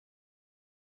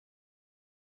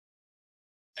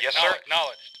Yes, sir.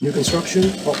 Acknowledged. New construction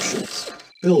options.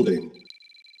 Building.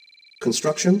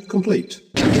 Construction complete.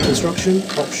 New construction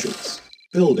options.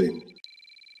 Building.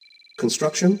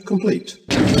 Construction complete.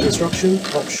 New construction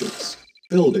options.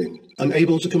 Building.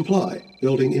 Unable to comply.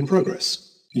 Building in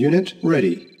progress. Unit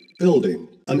ready. Building.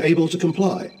 Unable to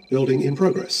comply. Building in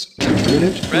progress.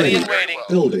 Unit Ready ready. and waiting.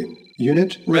 Building.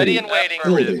 Unit ready. Ready and waiting.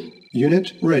 Building.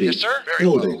 Unit ready. Yes, sir. Very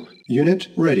Building. Unit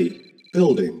ready.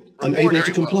 Building. Unable to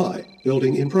very comply.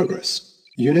 Building in progress.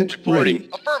 Unit Reporting. ready.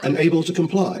 Affirmative. Unable to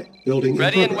comply. Building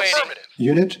Ready in and progress. waiting.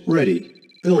 Unit ready.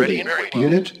 Building. Ready and waiting.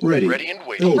 Unit ready. Ready and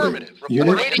waiting. Building. Affirmative.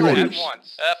 Unit Reporting ready. at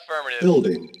once. Affirmative.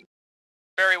 Building.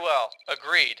 Very well.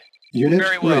 Agreed. Unit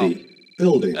Very well. ready.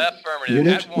 Building. Affirmative.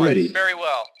 Unit at once. ready. Very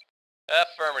well.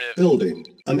 Affirmative. Building.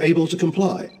 Unable to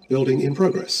comply. Building in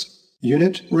progress.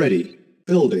 Unit ready.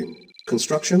 Building.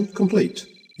 Construction complete.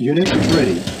 Unit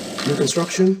ready. New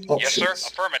construction Yes, options. sir.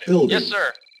 Affirmative. Building. Yes,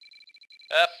 sir.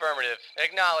 Affirmative.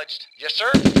 Acknowledged. Yes,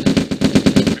 sir.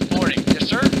 Reporting. Yes,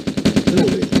 sir.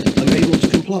 Building. Unable to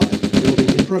comply. Building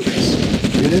in progress.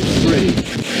 Unit ready.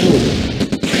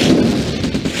 Building.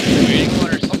 Waiting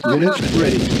orders. Unit Affirmative.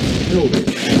 ready. Building.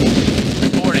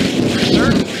 Reporting. Yes, sir.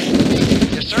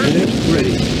 Yes, sir. Unit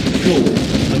ready. Building.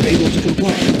 Unable to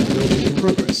comply. Building in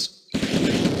progress.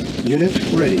 Unit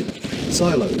ready.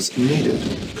 Silos needed.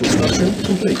 Construction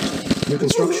complete. New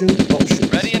construction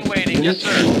options. Ready and waiting. Unit Yes,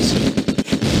 sir. lost.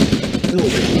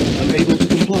 Building. Unable to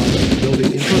comply.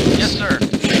 Building in progress. Yes, sir.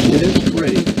 Unit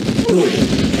ready. Building.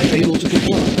 Unable to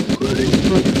comply. Building in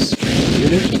progress.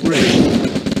 Unit ready.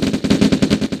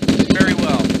 Very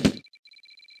well.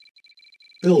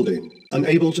 Building.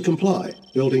 Unable to comply.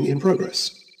 Building in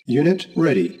progress. Unit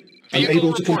ready. Vehicle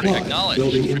Unable to reporting. comply. Acknowledged.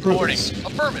 Building in Reporting. progress.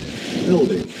 Affirmative.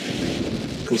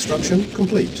 Building. Construction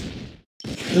complete.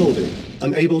 Building.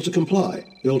 Unable to comply.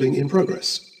 Building in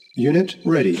progress. Unit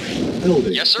ready.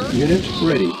 Building. Yes, sir. Unit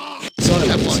ready.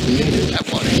 Silence needed.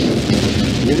 At once.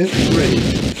 Unit ready.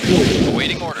 Building.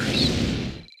 Awaiting orders.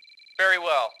 Very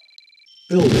well.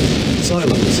 Building.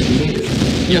 Silos needed.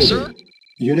 Yes, Building. sir.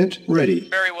 Unit ready.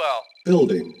 Very well.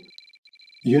 Building.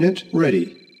 Unit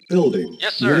ready. Building.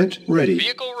 Yes, sir. Unit ready.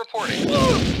 Vehicle reporting.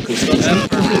 Construction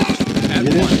complete. At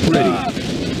Unit once. ready.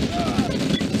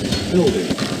 Building.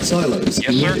 Silos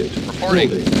Yes, sir. needed. Reporting.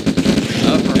 Building.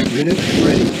 Affirmative. Unit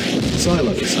ready.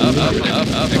 Silos needed.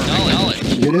 Acknowledge.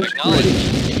 Unit ready.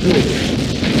 Building.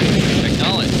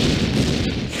 Acknowledge.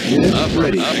 Unit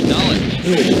ready. Acknowledge.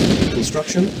 Building.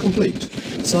 Construction complete.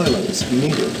 Silos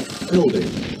needed. Building.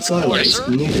 Yes, Silos sir.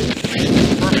 needed.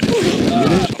 Affirmative.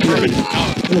 Unit ready.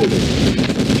 Building.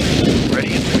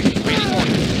 Ready and waiting. Waiting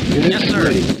order. Unit Yes, sir.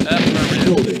 ready. Affirmative.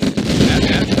 Building.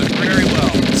 Very well.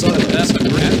 Silos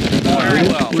needed. Very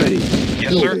Unit well. ready.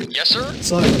 Yes, sir. Building. Yes, sir.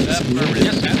 Silos Affirmative. needed.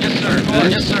 Yes, yes, sir.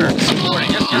 Yes, sir.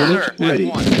 Reporting. Yes, yes, Unit sir. ready.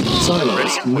 At once. Silos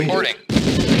Ready and needed. reporting.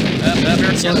 Yes,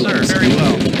 sir. Silos Very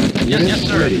well. needed. Yes, Unit yes,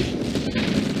 sir. ready.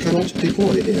 Cannot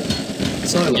deploy here.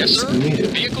 Silos Yes, sir. needed.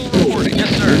 Vehicle Building. reporting. Yes,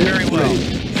 sir. Unit Very well.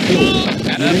 ready. Building.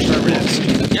 Unit lost.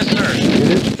 Affirmative. Yes, sir.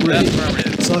 Unit ready.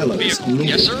 Affirmative. Silos Vehicle. needed.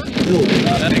 Yes, sir. Building.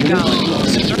 Unit Acknowledge.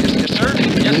 lost. Yes, sir. Yes, sir.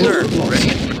 Yes, Unit sir. lost. Ready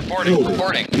and reporting. Building.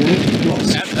 Reporting. Unit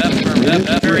lost.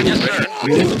 Affirmative. Very yes, sir.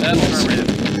 Unit lost. Affirmative.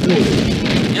 Building.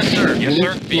 Yes, sir. Yes,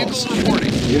 sir. Unit Vehicle lost.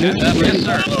 reporting. Unit Yes, ready.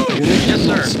 sir. Unit Yes,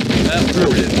 sir. lost.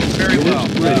 Affirmative. Very Unit well.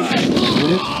 ready.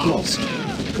 Unit lost.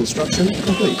 Construction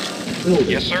complete. Building.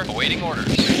 Yes, sir. Awaiting orders.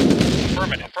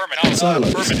 Affirmative. Affirmative.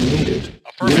 Silos Affirmative. needed.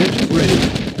 Affirmative. Unit ready.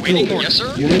 Waiting Building. order. Yes,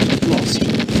 sir. Unit lost.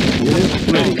 Unit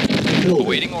ready. Building.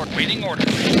 Awaiting order. Waiting order.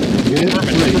 Unit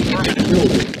Affirmative. ready. Affirmative.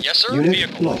 Building. Yes, sir. Unit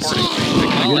Vehicle lost.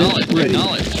 reporting. Unit Acknowledge. ready.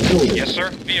 Acknowledge. Building. Yes, sir.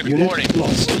 Vehicle Unit reporting.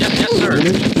 lost. Yes, yes, sir.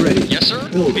 Unit ready. Yes, sir.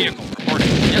 Building. Vehicle reporting.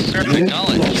 Yes, sir. Unit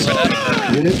Acknowledge. lost.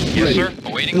 Affirmative. Unit Yes, ready. sir.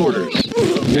 Awaiting Building. orders.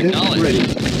 Unit Acknowledge. ready.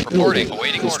 Reporting. Building.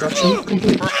 Awaiting Construction orders.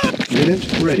 complete. Affirmative. Unit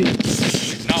ready.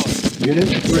 Acknowledge. Unit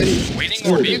ready. Waiting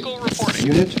order. Building. Vehicle reporting.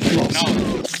 Unit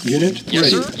lost. Unit Yes,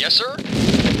 ready. sir. Yes, sir.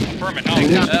 Affirmative.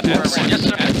 Unit Affirmative. lost. Yes,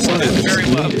 sir. Silence Very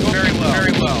well. needed. Very well.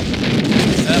 Very well.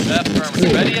 Affirmative.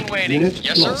 Building. Ready and waiting. Unit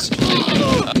Yes, sir. lost.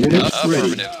 Unit ready.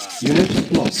 Affirmative.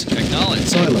 Unit lost. Acknowledge.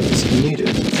 Silos needed.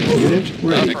 Unit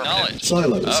ready. Acknowledge.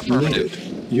 Silos Affirmative.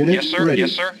 needed. Unit Yes, sir. ready.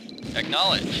 Yes, sir.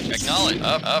 Acknowledge. Acknowledge.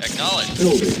 Acknowledge.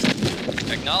 Building.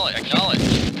 Acknowledge. Acknowledge.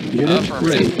 Unit Affirmative.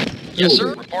 ready. Yes, sir.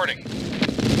 Building. Reporting.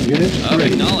 Unit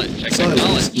ready. Acknowledge. Silos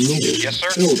Acknowledge. needed. Yes, sir.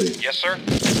 Building. Yes, sir.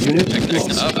 Unit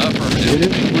lost. Affirmative.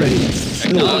 Unit ready.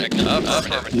 Acknowledge. Building.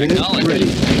 Affirmative. Unit Acknowledge.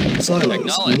 ready. Silos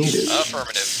Acknowledge. needed.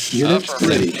 Affirmative. Unit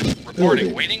ready. Reporting.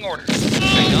 Building. Waiting orders.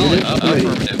 Acknowledge. Unit ready.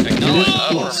 Affirmative. Acknowledge.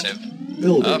 Unit lost. Affirmative.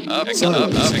 Building.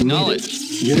 Silos Acknowledge.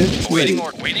 needed. Unit ready. Waiting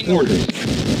order. Waiting Building. orders.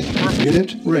 Affirmative.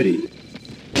 Unit ready.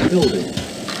 Building.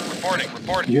 Reporting.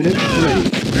 Unit ready.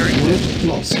 Very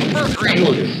close. Unit lost. Very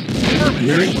Building. close.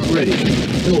 Very Unit close. ready.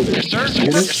 Building. Yes, sir.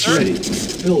 Unit Yes, sir. ready.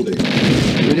 Building.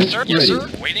 Unit Yes, sir. Yes, ready. sir.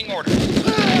 Waiting orders.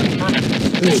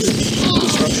 Affirmative. Building.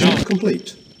 Construction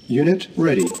complete. Unit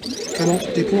ready.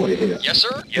 Cannot deploy here. Yes,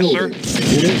 sir. Yes, sir. Building.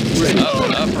 Unit ready.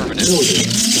 Affirmative. Building.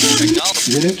 Acknowledged.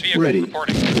 Unit Vehicle ready.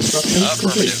 reporting. Construction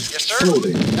complete. Affirmative. Yes, sir.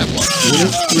 Building. F1.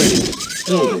 Unit ready.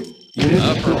 Building. Unit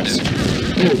Affirmative.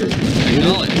 lost. Building. Unit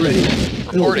Acknowledged. ready.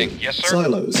 Reporting. Building. Yes, sir.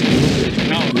 Silos needed.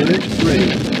 Unit ready.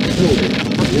 Building.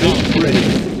 Unit ready.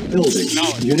 Building.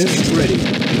 Unit ready.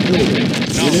 Building.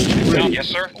 Unit ready. Yes,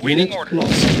 sir. Waiting Unit order.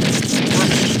 lost.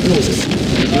 Building.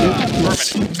 Unit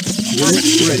lost. Unit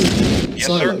ready. Yes,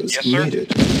 sir. Silos Yes, sir. needed.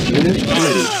 Unit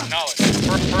ready.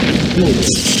 Affirmative. Building.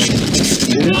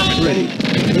 Unit ready.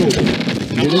 Building.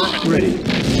 Unit ready.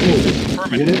 Building.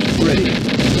 Unit ready.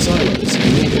 Silos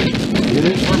needed.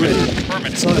 Unit ready.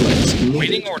 Silos needed.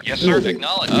 Waiting order. Yes, sir. Building.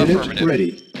 Acknowledged. Unit Affirmative.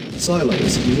 ready.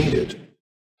 Silos needed.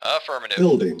 Affirmative.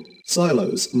 Building.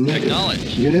 Silos needed.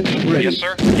 Acknowledged. Unit ready. Yes,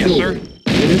 sir. Yes, sir. Building.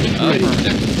 Unit ready.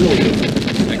 Affirmative. Building.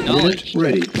 Acknowledged. Unit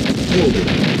ready. Building.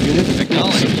 Unit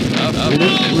lost. Acknowledged. Unit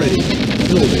Affirmative. ready.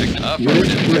 Building. Unit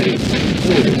Affirmative. ready.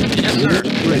 Building. Yes, sir. Unit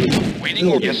ready. Waiting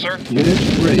order. Building. Yes, sir. Unit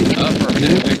ready. Affirmative.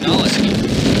 Unit Acknowledged.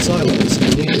 lost. Silos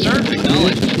needed. Yes, sir.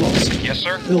 Acknowledged. Unit lost. Yes,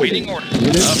 sir. Building. Waiting orders.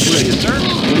 Unit ready. Yes, sir.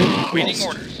 Unit Waiting lost.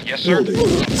 orders. Yes, sir.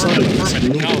 Building. Silos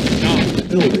needed.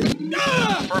 Building.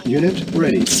 Unit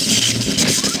ready.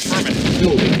 Affirmative.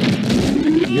 Building.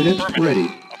 Unit ready.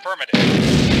 Affirmative.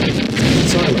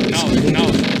 Silos needed. no.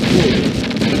 Building.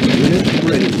 Unit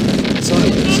ready.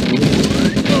 Silos needed.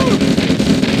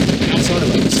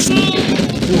 Silos needed.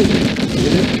 Building.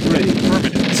 Unit ready.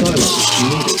 Affirmative. Silos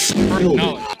needed.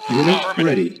 Building. Unit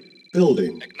ready.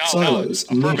 Building.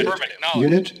 Silos needed.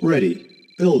 Unit ready.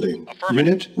 Building.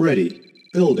 Unit ready.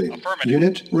 Building. Affirmative.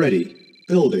 Unit ready.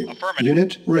 Building. Affirmative.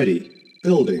 Unit ready.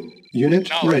 Building. Unit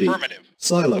ready. Affirmative.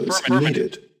 Silos Affirmative.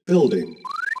 needed. Building.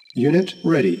 Unit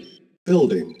ready.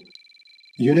 Building.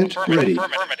 Unit ready.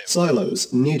 Affirmative.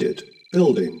 Silos needed.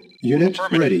 Building. Unit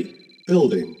ready.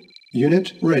 Building.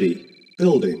 Unit ready.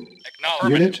 Building.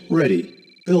 Unit ready.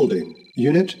 Building.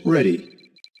 Unit ready.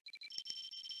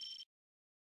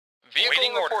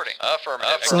 Waiting reporting.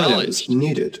 Affirmative. Silos Acknowledged.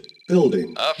 needed.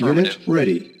 Building. Affirmative. Unit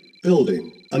ready.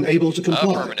 Building. Unable to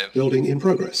comply. Affirmative. Building in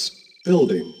progress.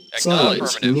 Building.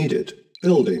 Silos Affirmative. needed.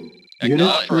 Building. Unit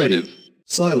Affirmative. ready.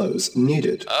 Silos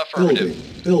needed. Affirmative.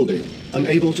 Building.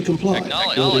 Unable to comply.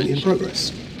 Acknowledged. Building in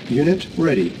progress. Unit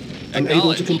ready.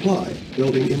 Unable to Acknowledged. comply.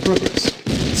 Building in progress.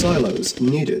 Silos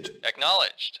needed.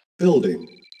 Acknowledged. Building.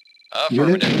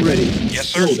 Unit Affirmative. ready. Yes,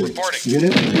 sir. Building. Reporting.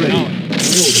 Unit ready.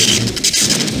 Building.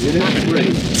 Unit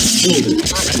ready. Building.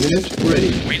 Unit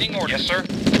ready. Waiting order. Yes, sir.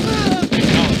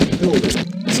 Building.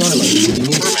 Silos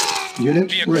needed. Unit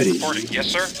Vehicle ready. reporting. Yes,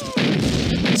 sir.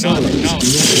 Silos needed.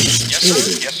 Yes, sir.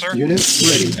 Building. Yes, sir. Unit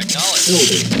ready. Acknowledged.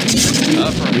 Building.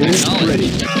 Affirmative. Unit Acknowledged. ready.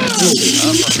 Building.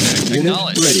 Affirmative. Unit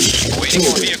Acknowledged. ready. Waiting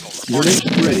order. Building. Vehicle Unit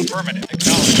reporting. ready. Affirmative.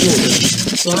 Acknowledged. Building.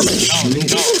 Silos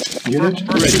needed. Unit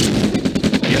ready.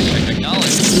 Yes, sir.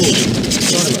 Acknowledged. Building.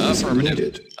 Silos Affirmative.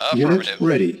 needed. Affirmative. Unit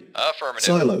ready. Affirmative.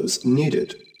 Silos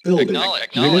needed. Building.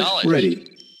 Acknowledged. Unit Acknowledged. ready.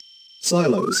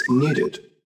 Silos needed.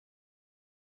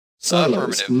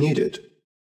 Silos Affirmative. needed.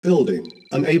 Building.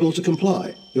 Unable to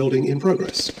comply. Building in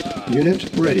progress. Unit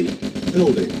ready.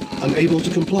 Building. Unable to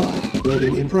comply.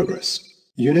 Building in progress.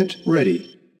 Unit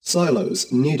ready.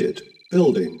 Silos needed.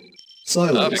 Building.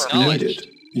 Silos Acknowledged. needed.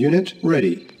 Unit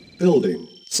ready. Building.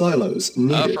 Silos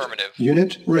needed. Affirmative.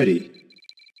 Unit ready.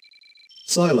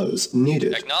 Silos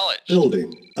needed. Acknowledged.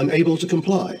 Building. Unable to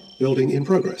comply. Building in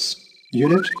progress.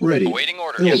 Unit ready. Awaiting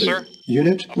order. Building. Yes, sir.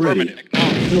 Unit ready. Affirmative.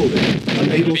 Acknowledged. Building.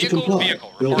 Unable to Vehicle, comply.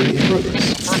 vehicle, Building in reporting.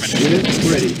 progress. Affirmative.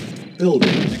 Unit ready. Building.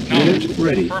 Acknowledged. Unit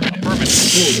ready. Affirmative.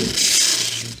 Affirmative. Building.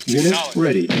 Unit Acknowledged.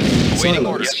 ready. Awaiting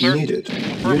order. Silos Yes, sir. needed.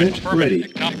 Affirmative. Unit Affirmative. ready.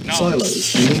 Acknowledged.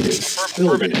 Silos needed.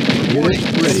 Building. Affirmative. Unit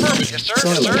ready. Affirmative. Yes, sir.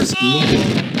 Yes, Silos sir. needed.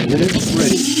 Unit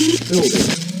ready. Building.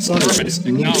 Silos Affirmative.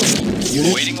 needed. Acknowledged.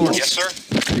 Unit Awaiting order. Yes, lost. sir.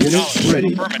 Unit Acknowledged.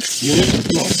 ready. Affirmative. Unit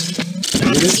lost.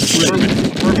 Unit ready.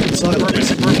 Affirmative. Silos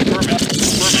needed.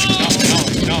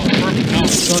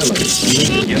 Silos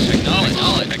needed. Yes,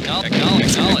 acknowledge,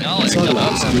 acknowledge.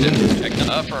 Silos needed.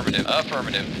 Affirmative.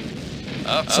 Affirmative.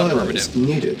 Silos Affirmative.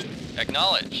 needed.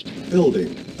 Acknowledged.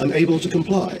 Building. Unable to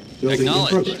comply. Building in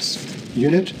Acknowledged. progress.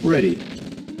 Unit ready.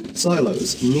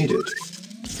 Silos needed.